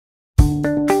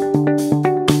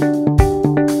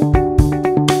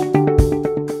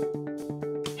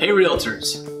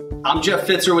Realtors. I'm Jeff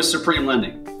Pfitzer with Supreme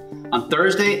Lending. On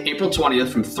Thursday, April 20th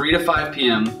from 3 to 5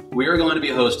 p.m., we are going to be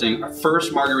hosting our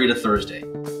first Margarita Thursday.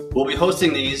 We'll be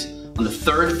hosting these on the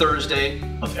third Thursday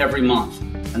of every month,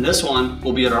 and this one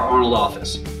will be at our Arnold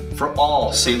office for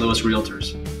all St. Louis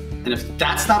Realtors. And if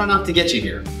that's not enough to get you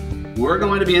here, we're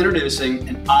going to be introducing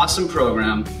an awesome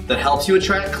program that helps you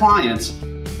attract clients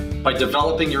by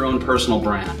developing your own personal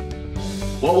brand.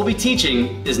 What we'll be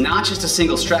teaching is not just a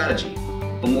single strategy,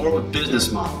 but more of a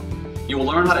business model. You will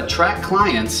learn how to attract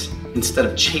clients instead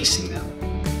of chasing them.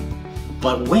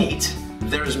 But wait,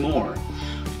 there's more.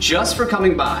 Just for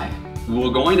coming by,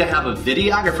 we're going to have a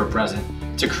videographer present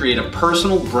to create a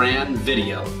personal brand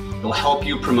video that will help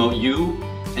you promote you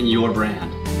and your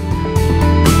brand.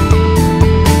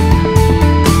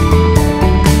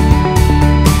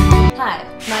 Hi,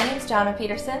 my name is Jonna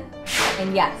Peterson,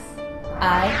 and yes,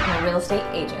 I am a real estate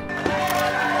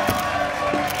agent.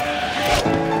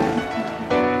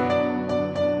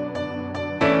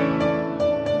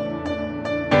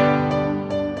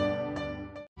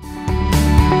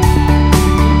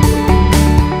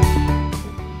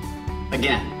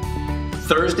 Again,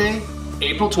 Thursday,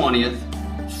 April 20th,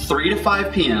 3 to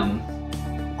 5 p.m.,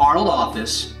 Arnold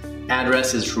office,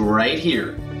 address is right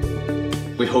here.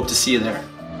 We hope to see you there.